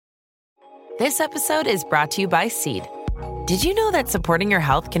This episode is brought to you by Seed. Did you know that supporting your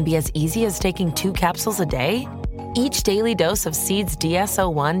health can be as easy as taking 2 capsules a day? Each daily dose of Seed's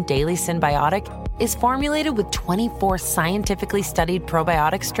DS-01 Daily Synbiotic is formulated with 24 scientifically studied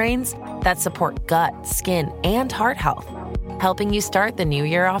probiotic strains that support gut, skin, and heart health, helping you start the new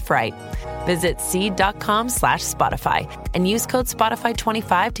year off right. Visit seed.com/Spotify and use code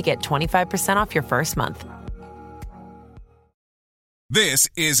Spotify25 to get 25% off your first month. This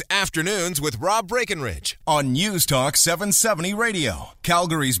is Afternoons with Rob Breckenridge on News Talk 770 Radio,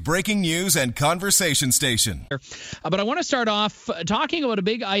 Calgary's breaking news and conversation station. But I want to start off talking about a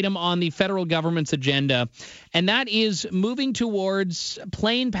big item on the federal government's agenda, and that is moving towards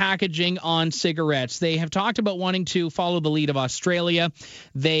plain packaging on cigarettes. They have talked about wanting to follow the lead of Australia.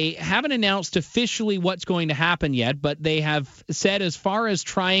 They haven't announced officially what's going to happen yet, but they have said as far as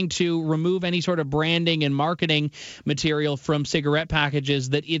trying to remove any sort of branding and marketing material from cigarette packages,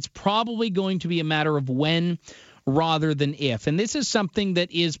 that it's probably going to be a matter of when rather than if. And this is something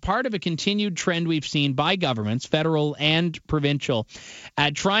that is part of a continued trend we've seen by governments, federal and provincial,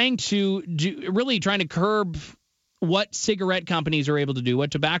 trying to curb what cigarette companies are able to do,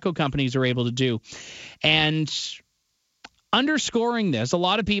 what tobacco companies are able to do. And underscoring this, a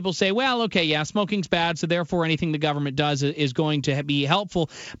lot of people say, well, okay, yeah, smoking's bad, so therefore anything the government does is going to be helpful.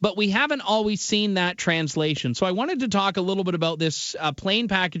 But we haven't always seen that translation. So I wanted to talk a little bit about this plain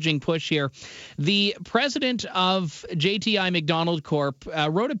packaging push here. The president of JTI McDonald Corp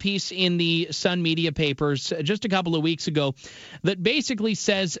wrote a piece in the Sun Media papers just a couple of weeks ago that basically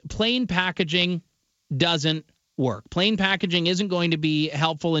says plain packaging doesn't work. Plain packaging isn't going to be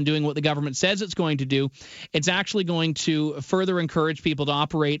helpful in doing what the government says it's going to do. It's actually going to further encourage people to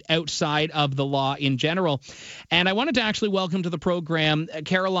operate outside of the law in general. And I wanted to actually welcome to the program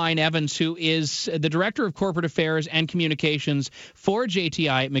Caroline Evans, who is the Director of Corporate Affairs and Communications for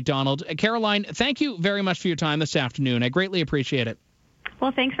JTI McDonald. Caroline, thank you very much for your time this afternoon. I greatly appreciate it.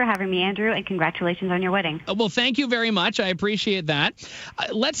 Well, thanks for having me, Andrew, and congratulations on your wedding. Well, thank you very much. I appreciate that.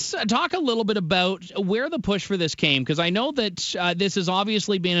 Let's talk a little bit about where the push for this came, because I know that this has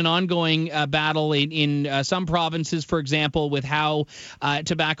obviously been an ongoing battle in some provinces, for example, with how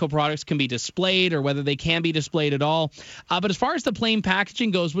tobacco products can be displayed or whether they can be displayed at all. But as far as the plain packaging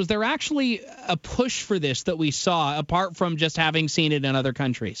goes, was there actually a push for this that we saw, apart from just having seen it in other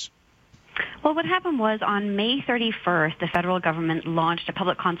countries? Well, what happened was on May 31st, the federal government launched a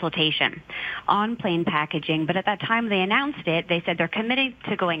public consultation on plain packaging. But at that time they announced it, they said they're committed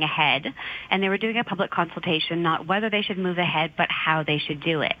to going ahead, and they were doing a public consultation, not whether they should move ahead, but how they should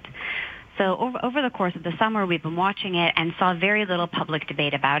do it. So over the course of the summer, we've been watching it and saw very little public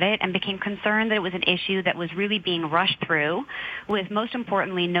debate about it and became concerned that it was an issue that was really being rushed through with, most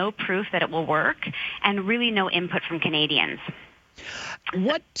importantly, no proof that it will work and really no input from Canadians.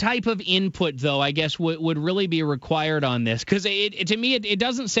 What type of input, though, I guess, would really be required on this? Because to me, it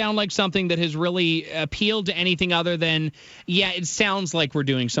doesn't sound like something that has really appealed to anything other than, yeah, it sounds like we're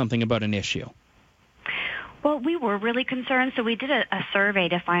doing something about an issue. Well, we were really concerned, so we did a survey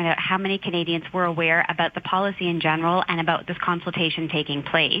to find out how many Canadians were aware about the policy in general and about this consultation taking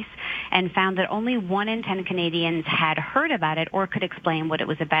place, and found that only 1 in 10 Canadians had heard about it or could explain what it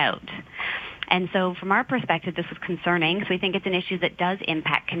was about. And so from our perspective, this was concerning. So we think it's an issue that does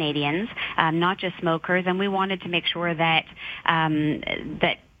impact Canadians, not just smokers, and we wanted to make sure that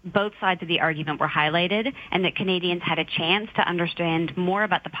that both sides of the argument were highlighted and that Canadians had a chance to understand more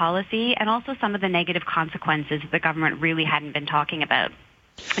about the policy and also some of the negative consequences that the government really hadn't been talking about.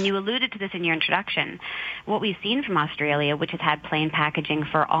 And you alluded to this in your introduction. What we've seen from Australia, which has had plain packaging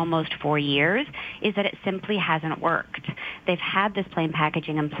for almost 4 years, is that it simply hasn't worked. They've had this plain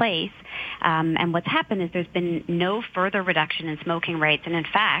packaging in place, and what's happened is there's been no further reduction in smoking rates. And in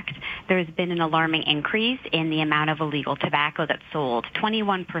fact, there's been an alarming increase in the amount of illegal tobacco that's sold,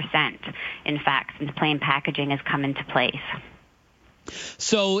 21%, in fact, since plain packaging has come into place.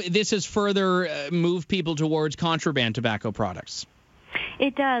 So this has further moved people towards contraband tobacco products.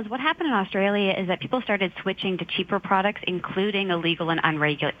 It does. What happened in Australia is that people started switching to cheaper products, including illegal and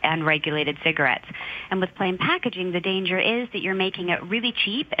unregulated cigarettes. And with plain packaging, the danger is that you're making it really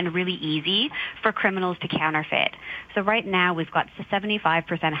cheap and really easy for criminals to counterfeit. So right now, we've got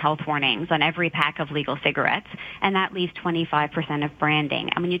 75% health warnings on every pack of legal cigarettes, and that leaves 25% of branding.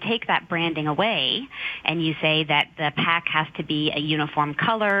 And when you take that branding away and you say that the pack has to be a uniform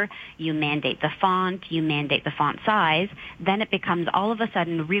color, you mandate the font, you mandate the font size, then it becomes all of a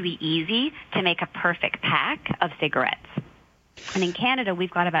sudden really easy to make a perfect pack of cigarettes. And in Canada,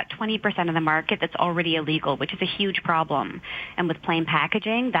 we've got about 20% of the market that's already illegal, which is a huge problem. And with plain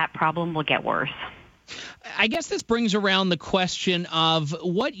packaging, that problem will get worse. I guess this brings around the question of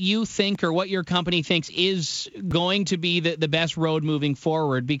what you think or what your company thinks is going to be the best road moving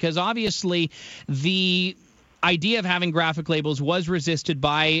forward, because obviously the idea of having graphic labels was resisted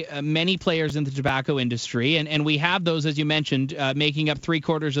by many players in the tobacco industry, and we have those, as you mentioned, making up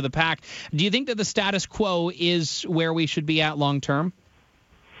 3/4 of the pack. Do you think that the status quo is where we should be at long term?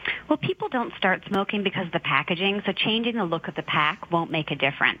 Well, people don't start smoking because of the packaging, so changing the look of the pack won't make a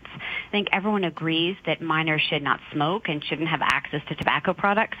difference. I think everyone agrees that minors should not smoke and shouldn't have access to tobacco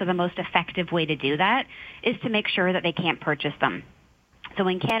products, so the most effective way to do that is to make sure that they can't purchase them. So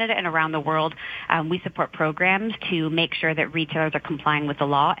in Canada and around the world, we support programs to make sure that retailers are complying with the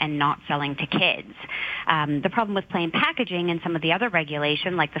law and not selling to kids. The problem with plain packaging and some of the other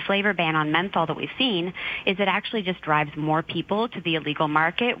regulation, like the flavor ban on menthol that we've seen, is it actually just drives more people to the illegal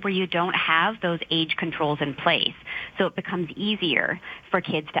market where you don't have those age controls in place. So it becomes easier for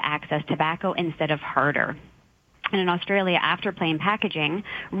kids to access tobacco instead of harder. And in Australia, after plain packaging,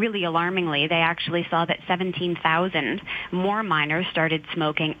 really alarmingly, they actually saw that 17,000 more minors started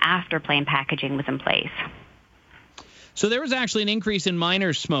smoking after plain packaging was in place. So there was actually an increase in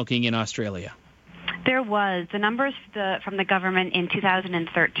minors smoking in Australia. There was. The numbers from the government in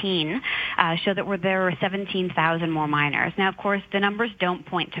 2013 show that there were 17,000 more minors. Now, of course, the numbers don't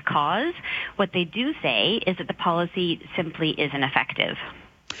point to cause. What they do say is that the policy simply isn't effective.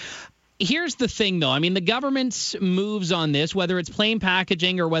 Here's the thing, though. I mean, the government's moves on this, whether it's plain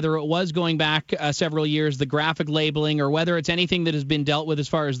packaging or whether it was going back several years, the graphic labeling, or whether it's anything that has been dealt with as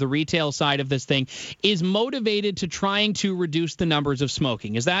far as the retail side of this thing, is motivated to trying to reduce the numbers of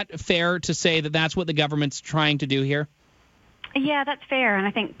smoking. Is that fair to say that that's what the government's trying to do here? Yeah, that's fair. And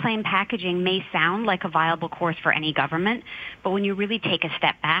I think plain packaging may sound like a viable course for any government, but when you really take a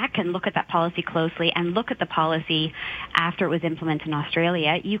step back and look at that policy closely and look at the policy after it was implemented in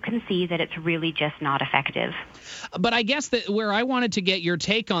Australia, you can see that it's really just not effective. But I guess that where I wanted to get your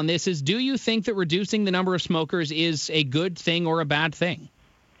take on this is, do you think that reducing the number of smokers is a good thing or a bad thing?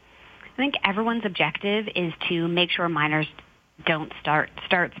 I think everyone's objective is to make sure minors don't start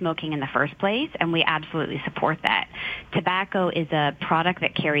smoking in the first place, and we absolutely support that. Tobacco is a product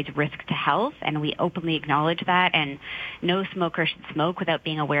that carries risk to health, and we openly acknowledge that, and no smoker should smoke without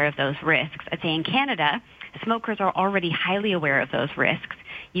being aware of those risks. I'd say in Canada, smokers are already highly aware of those risks.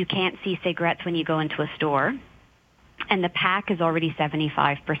 You can't see cigarettes when you go into a store, and the pack is already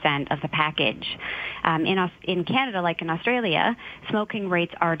 75% of the package. In Canada, like in Australia, smoking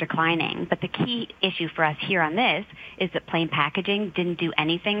rates are declining. But the key issue for us here on this is that plain packaging didn't do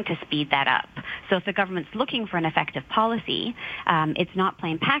anything to speed that up. So if the government's looking for an effective policy, it's not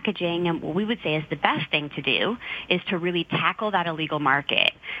plain packaging. And what we would say is the best thing to do is to really tackle that illegal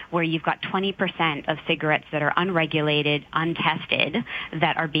market where you've got 20% of cigarettes that are unregulated, untested,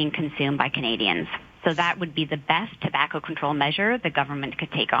 that are being consumed by Canadians. So that would be the best tobacco control measure the government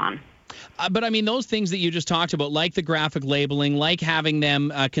could take on. But I mean, those things that you just talked about, like the graphic labeling, like having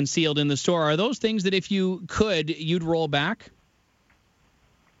them concealed in the store, are those things that if you could, you'd roll back?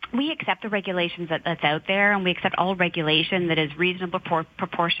 We accept the regulations that's out there, and we accept all regulation that is reasonable,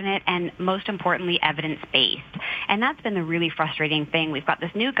 proportionate, and most importantly, evidence-based. And that's been the really frustrating thing. We've got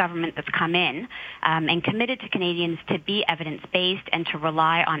this new government that's come in and committed to Canadians to be evidence-based and to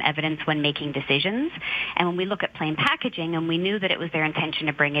rely on evidence when making decisions. And when we look at plain packaging, and we knew that it was their intention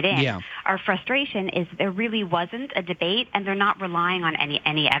to bring it in, our frustration is there really wasn't a debate, and they're not relying on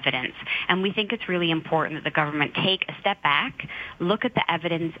any evidence. And we think it's really important that the government take a step back, look at the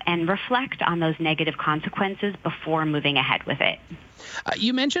evidence, and reflect on those negative consequences before moving ahead with it.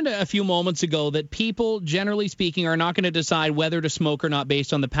 You mentioned a few moments ago that people, generally speaking, are not going to decide whether to smoke or not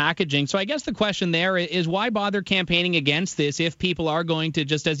based on the packaging. So I guess the question there is, why bother campaigning against this if people are going to,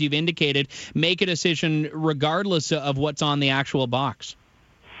 just as you've indicated, make a decision regardless of what's on the actual box?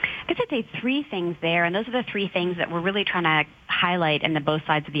 I guess I'd say three things there, and those are the three things that we're really trying to highlight in the both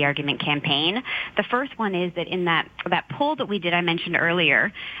sides of the argument campaign. The first one is that in that poll that we did, I mentioned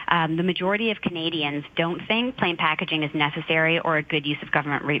earlier, the majority of Canadians don't think plain packaging is necessary or a good use of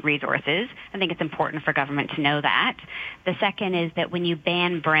government resources. I think it's important for government to know that. The second is that when you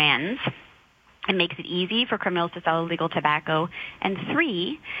ban brands, it makes it easy for criminals to sell illegal tobacco. And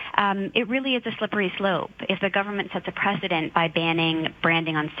three, it really is a slippery slope. If the government sets a precedent by banning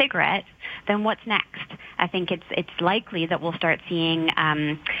branding on cigarettes, then what's next? I think it's likely that we'll start seeing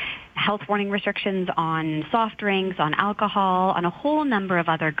health warning restrictions on soft drinks, on alcohol, on a whole number of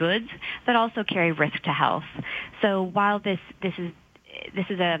other goods that also carry risk to health. So while this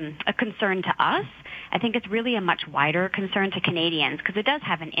is a concern to us, I think it's really a much wider concern to Canadians because it does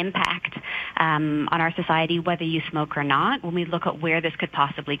have an impact on our society, whether you smoke or not, when we look at where this could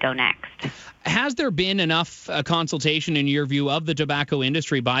possibly go next. Has there been enough consultation, in your view, of the tobacco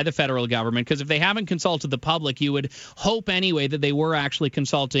industry by the federal government? Because if they haven't consulted the public, you would hope anyway that they were actually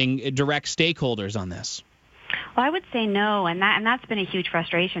consulting direct stakeholders on this. Well, I would say no, and that's been a huge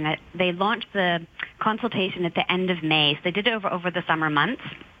frustration. They launched the consultation at the end of May, so they did it over the summer months.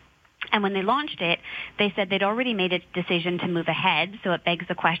 And when they launched it, they said they'd already made a decision to move ahead, so it begs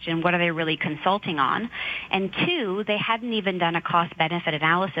the question, what are they really consulting on? And two, they hadn't even done a cost-benefit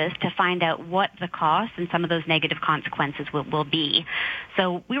analysis to find out what the costs and some of those negative consequences will be.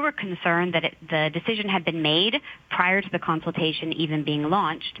 So we were concerned that the decision had been made prior to the consultation even being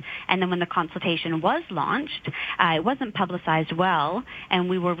launched. And then when the consultation was launched, it wasn't publicized well, and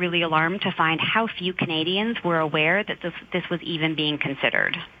we were really alarmed to find how few Canadians were aware that this was even being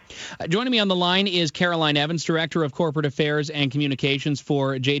considered. Joining me on the line is Caroline Evans, Director of Corporate Affairs and Communications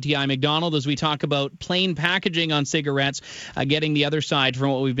for JTI McDonald, as we talk about plain packaging on cigarettes, getting the other side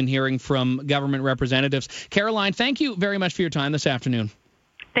from what we've been hearing from government representatives. Caroline, thank you very much for your time this afternoon.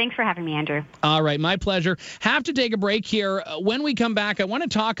 Thanks for having me, Andrew. All right, my pleasure. Have to take a break here. When we come back, I want to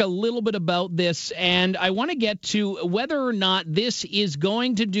talk a little bit about this, and I want to get to whether or not this is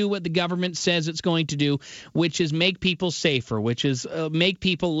going to do what the government says it's going to do, which is make people safer, which is make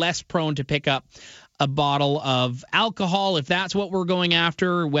people less prone to pick up a bottle of alcohol, if that's what we're going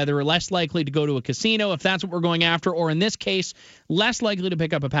after, whether we're less likely to go to a casino, if that's what we're going after, or in this case, less likely to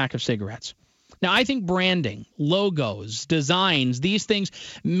pick up a pack of cigarettes. Now, I think branding, logos, designs, these things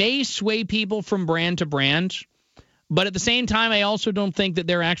may sway people from brand to brand, but at the same time, I also don't think that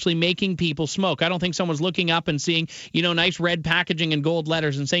they're actually making people smoke. I don't think someone's looking up and seeing, nice red packaging and gold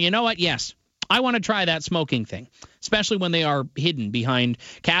letters and saying, you know what, yes, I want to try that smoking thing, especially when they are hidden behind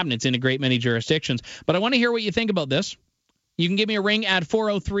cabinets in a great many jurisdictions. But I want to hear what you think about this. You can give me a ring at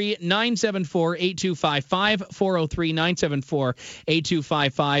 403-974-8255,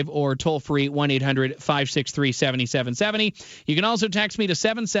 403-974-8255, or toll-free 1-800-563-7770. You can also text me to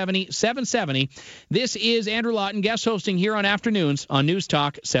 770-770. This is Andrew Lawton, guest hosting here on Afternoons on News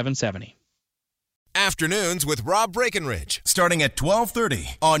Talk 770. Afternoons with Rob Breckenridge, starting at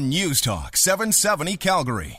 12:30 on News Talk 770 Calgary.